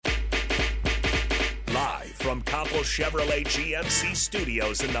from Copple Chevrolet GMC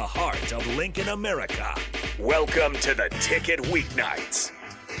Studios in the heart of Lincoln, America. Welcome to the Ticket Weeknights,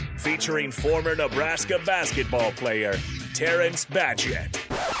 featuring former Nebraska basketball player Terrence Badgett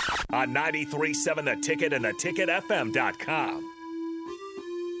on 93.7 The Ticket and theticketfm.com.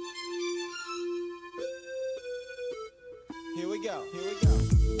 Here we go.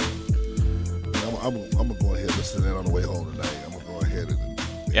 I'm gonna go ahead and listen to that on the way home tonight. I'm gonna go ahead and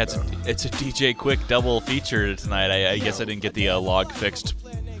yeah, it's a DJ Quick double feature tonight. I guess I didn't get the log fixed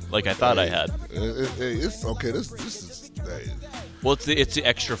like I thought I had. It's okay. This is well, it's the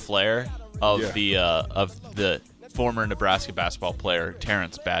extra flair of the former Nebraska basketball player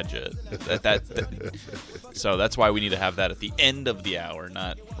Terrence Badgett. So that's why we need to have that at the end of the hour,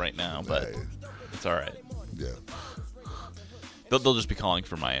 not right now. But it's all right. Yeah. They'll just be calling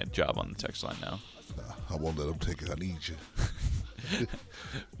for my job on the text line now. I won't let them take it. I need you.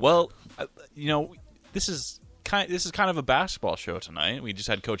 Well, this is kind of a basketball show tonight. We just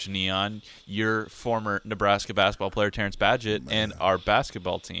had Coach Neon, your former Nebraska basketball player Terrence Badgett, and our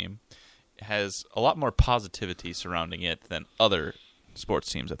basketball team has a lot more positivity surrounding it than other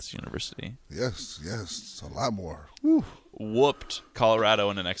sports teams at this university. Yes, a lot more. Woo. Whooped Colorado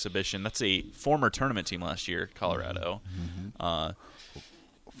in an exhibition. That's a former tournament team last year, Colorado. Mm-hmm.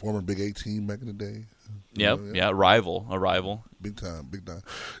 Former Big 8 team back in the day. Yep, a rival. Big time.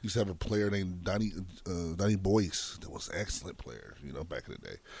 Used to have a player named Donnie Boyce that was an excellent player, back in the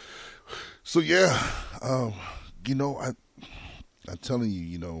day. So, I'm telling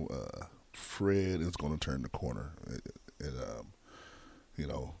you, Fred is going to turn the corner.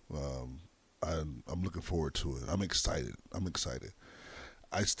 I'm looking forward to it. I'm excited.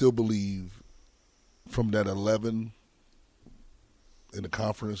 I still believe from that 11 in the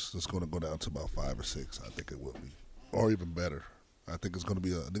conference, it's going to go down to about 5 or 6. I think it will be, or even better. I think it's going to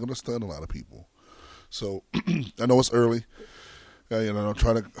be. They're going to stun a lot of people. So I know it's early. I'm not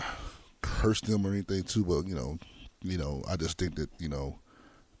trying to curse them or anything too, but I just think that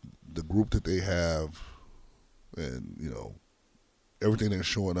the group that they have, and everything they're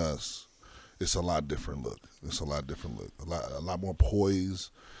showing us, it's a lot different look. A lot more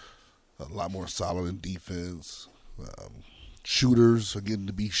poise, a lot more solid in defense. Shooters are getting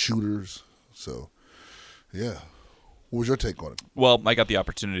to be shooters. So, yeah. What was your take on it? Well, I got the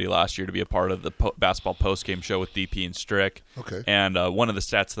opportunity last year to be a part of the basketball postgame show with DP and Strick. Okay. And one of the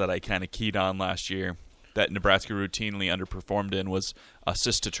stats that I kind of keyed on last year that Nebraska routinely underperformed in was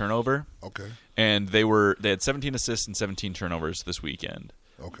assist to turnover. Okay. And they had 17 assists and 17 turnovers this weekend.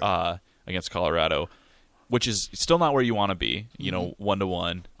 Okay. Against Colorado, which is still not where you want to be,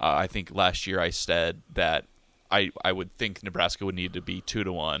 1-to-1. I think last year I said that I would think Nebraska would need to be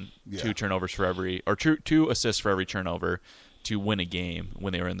 2-to-1, 2 turnovers for every, or two assists for every turnover to win a game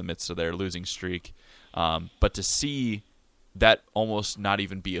when they were in the midst of their losing streak. But to see that almost not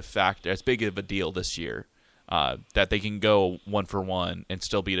even be a factor, as big of a deal this year, that they can go 1-for-1 and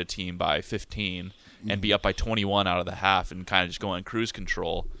still beat a team by 15 and be up by 21 out of the half and kind of just go on cruise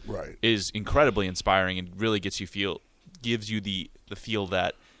control, is incredibly inspiring and really gives you the feel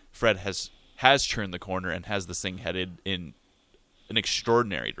that Fred has turned the corner and has this thing headed in an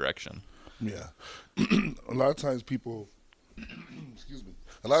extraordinary direction. Yeah. A lot of times people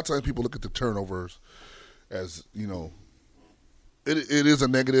look at the turnovers as, it is a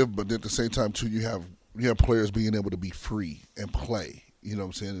negative, but at the same time too, you have players being able to be free and play. You know what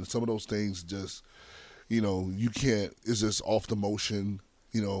I'm saying? And some of those things just, you can't. It's just off the motion.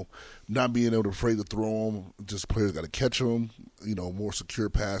 Not being able to afraid to throw them. Just players got to catch them. More secure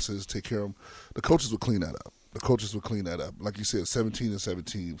passes, take care of them. The coaches will clean that up. Like you said, 17 and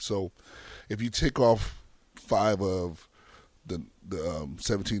 17. So if you take off 5 of the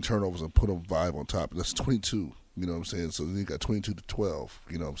 17 turnovers and put them 5 on top, that's 22. You know what I'm saying? So then you got 22-12.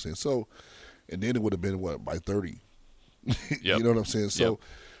 You know what I'm saying? So, and then it would have been by 30. Yep. You know what I'm saying? So,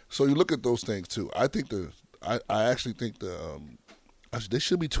 so you look at those things too. I think I actually think they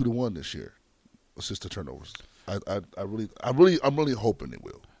should be 2-to-1 this year. Assist to turnovers. I'm really hoping it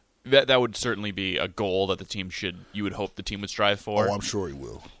will. That would certainly be a goal that the team you would hope the team would strive for. Oh, I'm sure he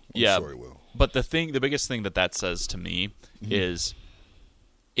will. But the biggest thing that says to me is,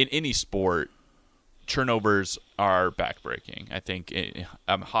 in any sport, turnovers are backbreaking. I think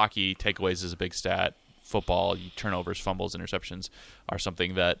hockey, takeaways is a big stat. Football, turnovers, fumbles, interceptions are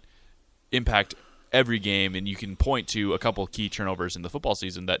something that impact every game, and you can point to a couple key turnovers in the football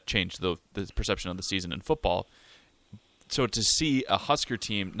season that changed the perception of the season in football. So to see a Husker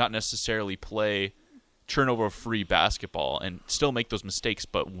team not necessarily play turnover-free basketball and still make those mistakes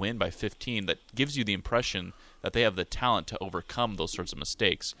but win by 15, that gives you the impression that they have the talent to overcome those sorts of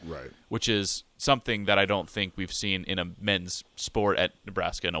mistakes. Right. Which is something that I don't think we've seen in a men's sport at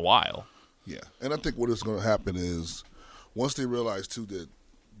Nebraska in a while. Yeah, and I think what is going to happen is once they realize too that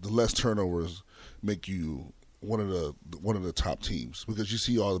the less turnovers make you one of the top teams, because you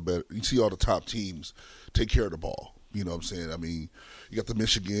see all the top teams take care of the ball. You know what I'm saying? I mean, you got the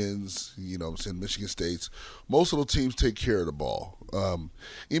Michigans, you know what I'm saying, Michigan States. Most of the teams take care of the ball.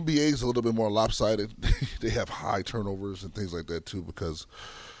 NBA is a little bit more lopsided. They have high turnovers and things like that too because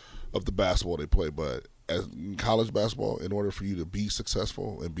of the basketball they play. But in college basketball, in order for you to be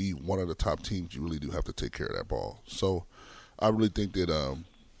successful and be one of the top teams, you really do have to take care of that ball. So I really think that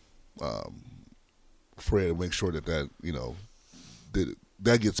Fred will make sure that you know,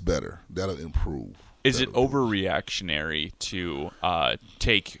 that gets better. That'll improve. Is it overreactionary to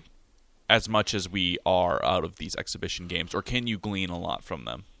take as much as we are out of these exhibition games, or can you glean a lot from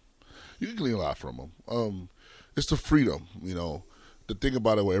them? You can glean a lot from them. It's the freedom, you know. The thing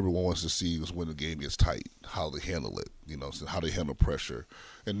about it, what everyone wants to see is when the game gets tight, how they handle it, you know, so how they handle pressure,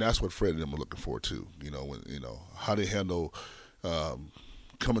 and that's what Fred and them are looking for too. You know, how they handle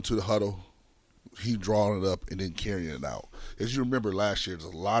coming to the huddle, he drawing it up and then carrying it out. As you remember last year,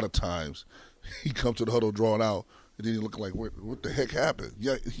 there's a lot of times he come to the huddle drawing out, and then you look like, what the heck happened?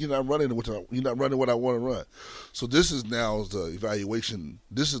 Yeah, you're not running what I want to run. So this is now the evaluation.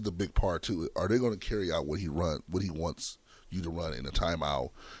 This is the big part too. Are they going to carry out what he wants you to run in a timeout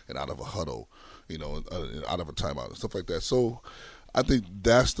and out of a huddle, you know, and out of a timeout and stuff like that. So I think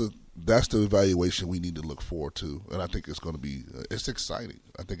that's the evaluation we need to look forward to, and I think it's going to be it's exciting.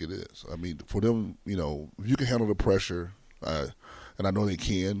 I think it is. I mean, for them, you know, if you can handle the pressure, and I know they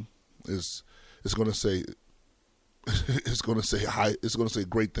can, it's going to say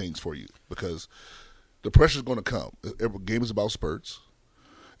great things for you because the pressure is going to come. Every game is about spurts,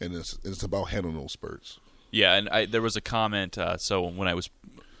 and it's about handling those spurts. Yeah, and there was a comment. So when I was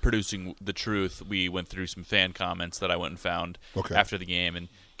producing The Truth, we went through some fan comments that I went and found after the game, and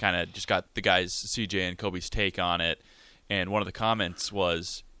kind of just got the guys, CJ and Kobe's take on it. And one of the comments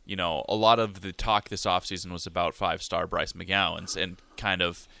was, you know, a lot of the talk this offseason was about 5-star Bryce McGowan's, and kind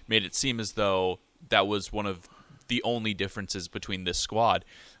of made it seem as though that was one of the only differences between this squad.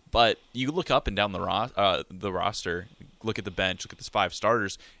 But you look up and down the roster, look at the bench, look at the 5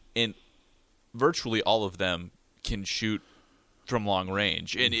 starters, and virtually all of them can shoot from long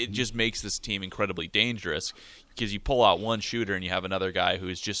range, and it just makes this team incredibly dangerous because you pull out one shooter and you have another guy who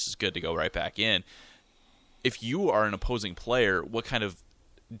is just as good to go right back in. If you are an opposing player, what kind of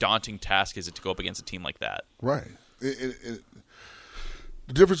daunting task is it to go up against a team like that? Right. The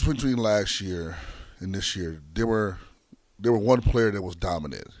difference between last year and this year, there were one player that was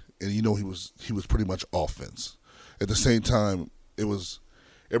dominant, and you know he was pretty much offense. At the same time, it was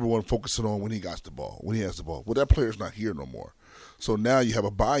everyone focusing on when he has the ball. Well, that player's not here no more. So now you have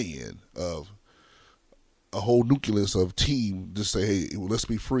a buy-in of a whole nucleus of team to say, hey, let's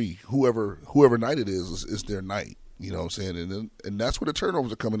be free. Whoever night it is, it's their night. You know what I'm saying? And that's where the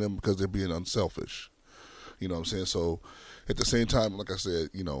turnovers are coming in because they're being unselfish. You know what I'm saying? So at the same time, like I said,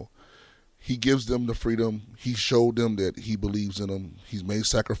 you know, he gives them the freedom. He showed them that he believes in them. He's made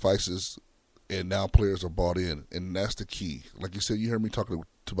sacrifices, and now players are bought in, and that's the key. Like you said, you heard me talking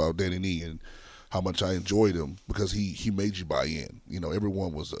about Danny Nee and how much I enjoyed him because he made you buy in. You know,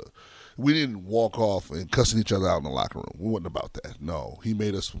 everyone was we didn't walk off and cussing each other out in the locker room. We wasn't about that. No, he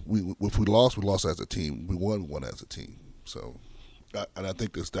made us. If we lost as a team. We won as a team. So, and I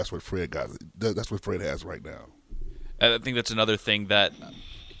think that's what Fred got. That's what Fred has right now. I think that's another thing that,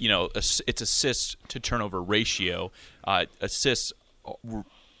 you know, it's assist to turnover ratio. Assists.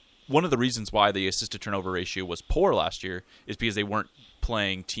 One of the reasons why the assist to turnover ratio was poor last year is because they weren't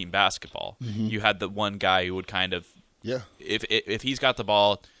playing team basketball. Mm-hmm. You had the one guy who would kind of, if he's got the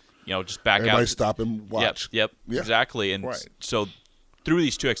ball, you know, just back out. Everybody stop him, watch. Yep, exactly. And so through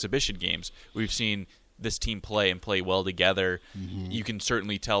these 2 exhibition games, we've seen this team play well together. Mm-hmm. You can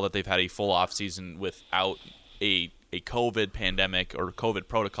certainly tell that they've had a full off season without a COVID pandemic or COVID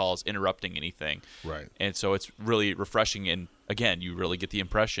protocols interrupting anything. Right. And so it's really refreshing. And again, you really get the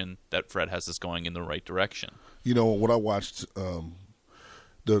impression that Fred has this going in the right direction. You know, when I watched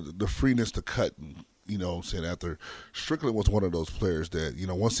the freeness to cut, you know what I'm saying, after Strickland was one of those players that, you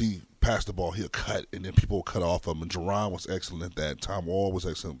know, once he passed the ball, he'll cut, and then people will cut off him. And Jerron was excellent at that. Tom Wall was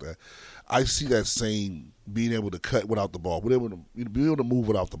excellent at that. I see that same being able to cut without the ball, be able to move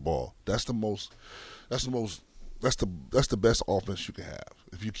without the ball. That's the best offense you can have.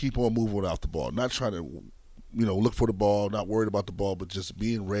 If you keep on moving without the ball, not trying to, you know, look for the ball, not worried about the ball, but just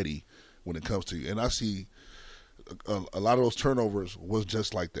being ready when it comes to you. And I see a lot of those turnovers was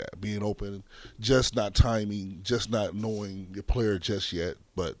just like that, being open, just not timing, just not knowing your player just yet.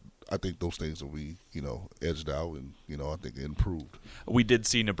 But I think those things will be, edged out and, I think improved. We did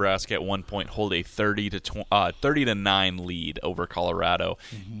see Nebraska at one point hold a 30-9 lead over Colorado.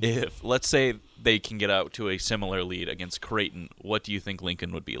 Mm-hmm. If, let's say, they can get out to a similar lead against Creighton, what do you think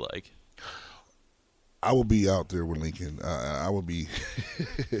Lincoln would be like? I would be out there with Lincoln. I would be.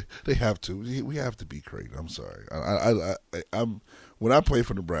 They have to. We have to beat Creighton. I'm sorry. I'm when I played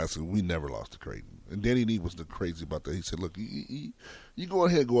for Nebraska, we never lost to Creighton. And Danny Nee was crazy about that. He said, "Look, you go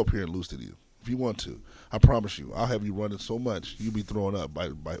ahead and go up here and lose to you if you want to. I promise you, I'll have you running so much you'll be throwing up by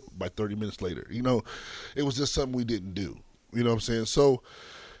 30 minutes later." It was just something we didn't do. You know what I'm saying? So,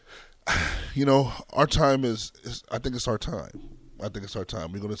 our time is I think it's our time. I think it's our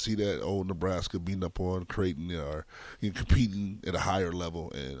time. We're going to see that old Nebraska beating up on Creighton or competing at a higher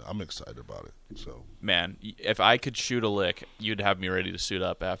level, and I'm excited about it. So, man, if I could shoot a lick, you'd have me ready to suit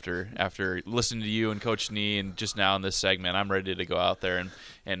up after listening to you and Coach Nee and just now in this segment. I'm ready to go out there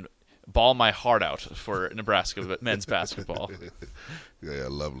and ball my heart out for Nebraska men's basketball. Yeah,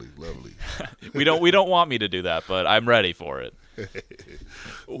 lovely. We don't want me to do that, but I'm ready for it.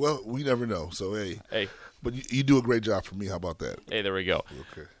 Well, we never know. So hey. But you do a great job for me. How about that? Hey, there we go.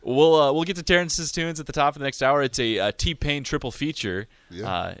 Okay. We'll get to Terrence's tunes at the top of the next hour. It's a T-Pain triple feature.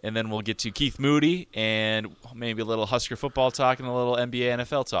 Yeah. And then we'll get to Keith Moody and maybe a little Husker football talk and a little NBA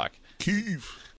NFL talk. Keith.